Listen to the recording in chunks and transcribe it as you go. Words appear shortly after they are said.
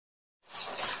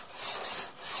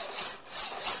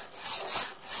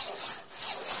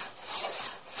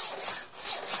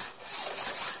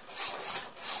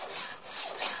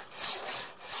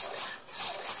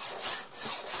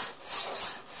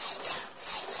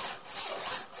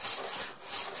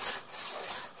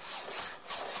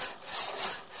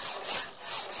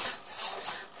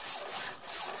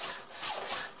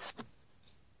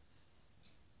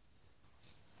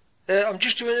I'm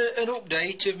just doing an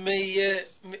update of me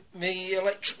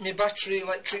battery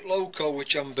electric loco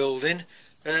which I'm building.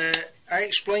 I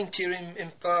explained to you in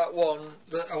part 1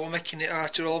 that I was making it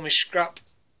out of all my scrap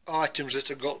items that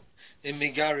I've got in my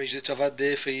garage that I've had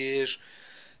there for years.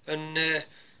 And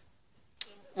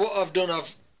what I've done,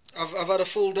 I've had a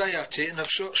full day at it, and I've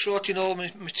sorted all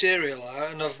my material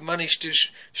out, and I've managed to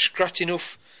scratch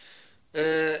enough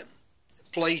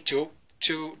plate up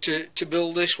to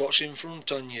build this what's in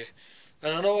front on you.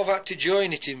 And I know I've had to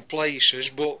join it in places,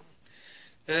 but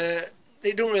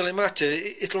it don't really matter.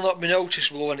 It'll not be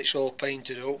noticeable when it's all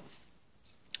painted up.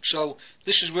 So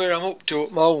this is where I'm up to at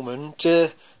the moment.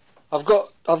 I've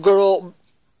got all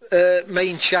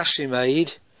main chassis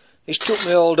made. It's took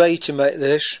me all day to make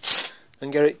this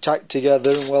and get it tacked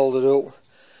together and welded up.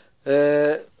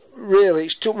 Really,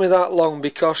 it's took me that long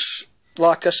because,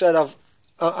 like I said,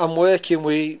 I'm working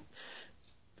with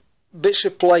bits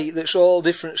of plate that's all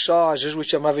different sizes,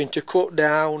 which I'm having to cut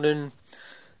down and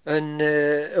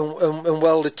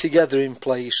weld it together in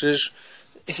places.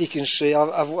 If you can see,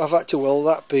 I've had to weld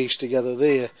that piece together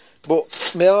there.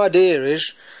 But my idea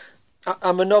is,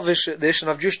 I'm a novice at this, and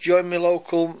I've just joined my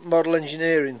local model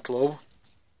engineering club,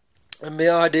 and my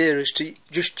idea is to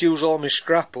just use all my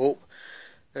scrap up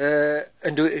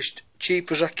and do it as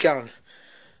cheap as I can.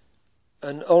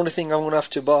 And the only thing I'm going to have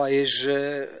to buy is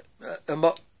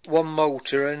one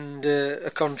motor and a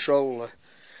controller.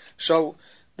 So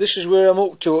this is where I'm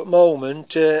up to at the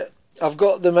moment. I've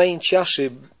got the main chassis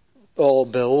all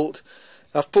built.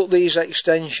 I've put these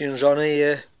extensions on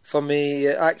here for me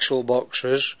axle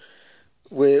boxes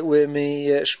where me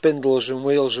spindles and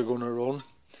wheels are going to run.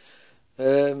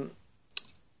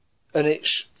 And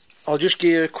I'll just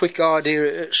give you a quick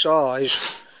idea at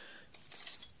size.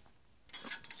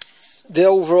 The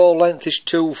overall length is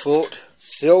 2 foot,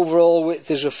 the overall width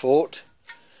is 1 foot,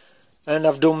 and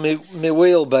I've done my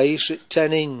wheelbase at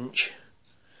 10 inch.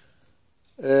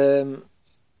 That's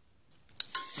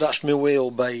my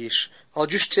wheelbase. I'll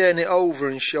just turn it over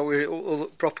and show you it the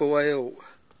proper way up.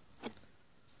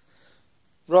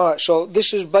 Right, so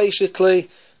this is basically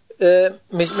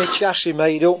my chassis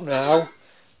made up now.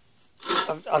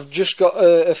 I've just got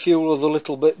a few other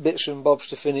little bits and bobs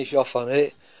to finish off on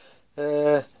it.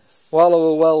 While I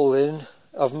was welding,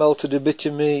 I've melted a bit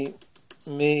of me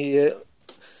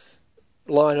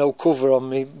lino cover on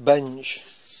my bench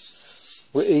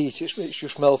with heat. It's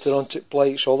just melted onto the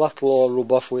plate, so that'll all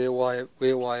rub off with a wire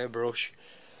brush.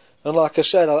 And like I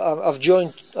said, I've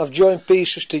joined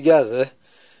pieces together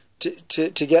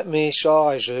to get me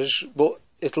sizes, but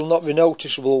it'll not be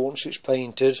noticeable once it's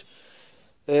painted.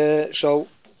 So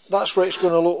that's what it's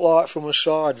going to look like from a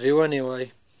side view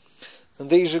anyway. And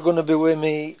these are going to be where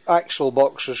my axle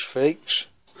boxes fix.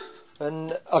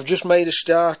 And I've just made a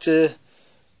start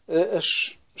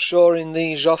sawing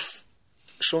these off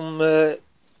some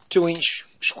 2-inch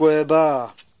square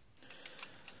bar.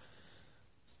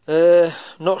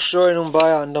 Not sawing them by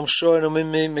hand, I'm sawing them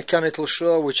in my mechanical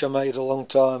saw which I made a long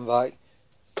time back.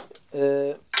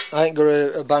 I ain't got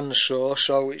a bandsaw,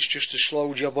 so it's just a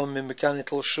slow job on my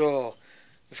mechanical saw.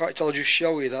 In fact, I'll just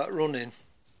show you that running.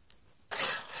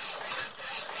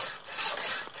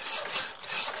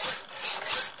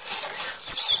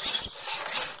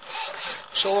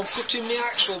 So I'm cutting my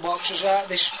axle boxes out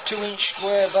this 2-inch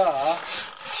square bar,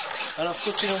 and I'm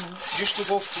cutting them just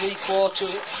above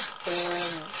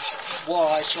 3/4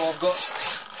 wide, so I've got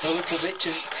a little bit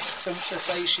for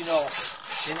facing off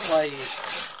in lathe.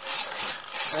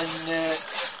 And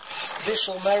this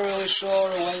will merrily saw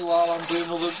away while I'm doing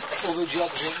other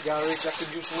jobs in the garage. I can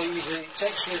just leave it. It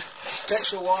takes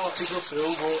a while to go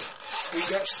through, but it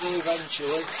gets through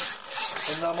eventually.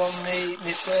 And I'm on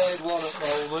my third one at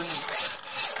the moment.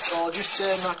 So I'll just turn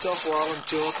that off while I'm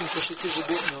talking because it is a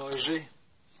bit noisy.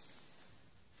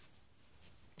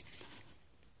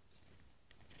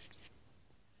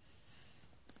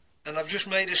 And I've just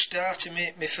made a start in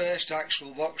my first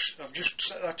axle box. I've just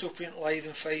set that up in lathe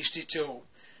and faced it up.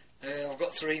 I've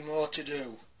got 3 more to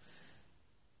do.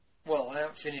 Well, I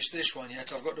haven't finished this one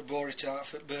yet. I've got to bore it out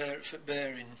for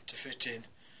bearing to fit in.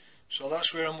 So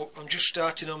that's where I'm just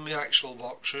starting on my axle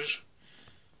boxes.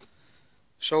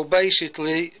 So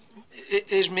basically,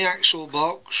 here's my axle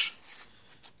box.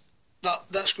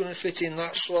 That's going to fit in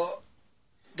that slot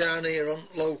down here on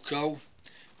loco,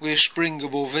 with a spring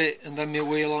above it, and then my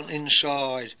wheel on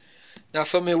inside. Now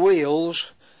for my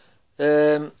wheels,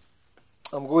 I'm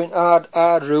going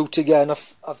hard route again.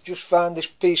 I've just found this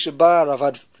piece of bar I've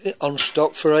had on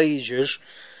stock for ages.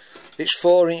 It's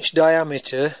 4-inch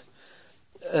diameter,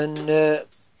 and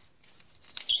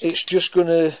it's just going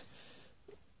to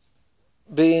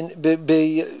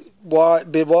be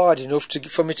wide enough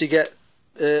for me to get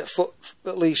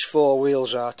at least 4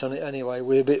 wheels out on it anyway,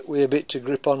 with a bit to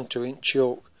grip onto in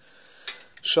chuck.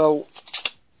 So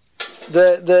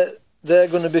they're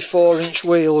going to be 4-inch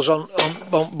wheels on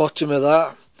bottom of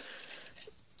that,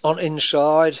 on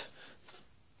inside.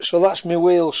 So that's my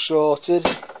wheels sorted.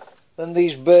 And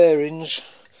these bearings,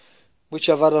 which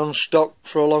I've had on stock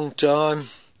for a long time,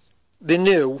 they're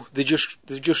new. They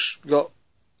just got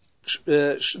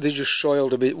they just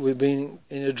soiled a bit. We've been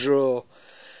in a drawer.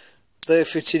 They're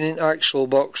fitting in axle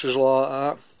boxes like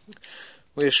that,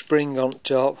 with a spring on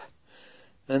top,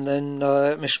 and then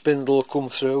my spindle will come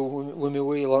through with my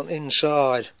wheel on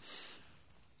inside.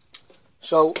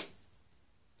 So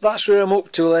that's where I'm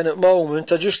up to then at the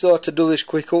moment. I just thought I'd do this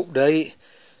quick update.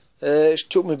 It's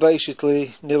took me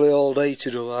basically nearly all day to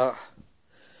do that.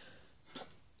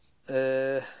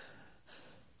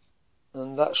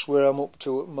 And that's where I'm up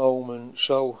to at the moment.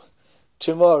 So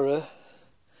tomorrow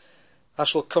I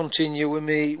shall continue with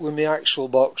me axle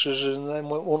boxes, and then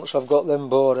once I've got them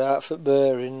bored out for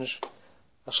bearings,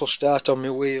 I shall start on my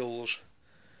wheels.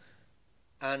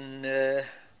 And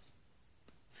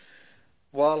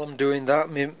while I'm doing that,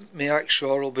 my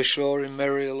hacksaw will be sawing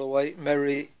merrily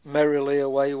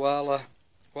away while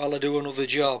I do another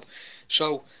job.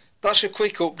 So that's a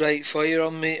quick update for you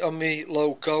on me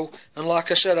Loco. And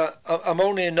like I said, I'm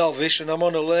only a novice and I'm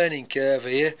on a learning curve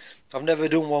here. I've never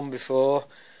done one before.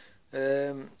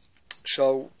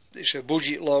 So it's a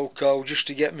budget Loco just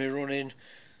to get me running,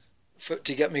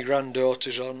 to get my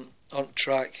granddaughters on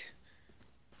track.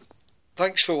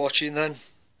 Thanks for watching then,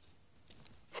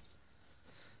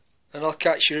 and I'll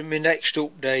catch you in my next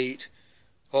update,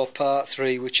 or part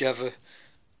 3, whichever.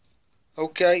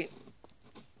 Okay.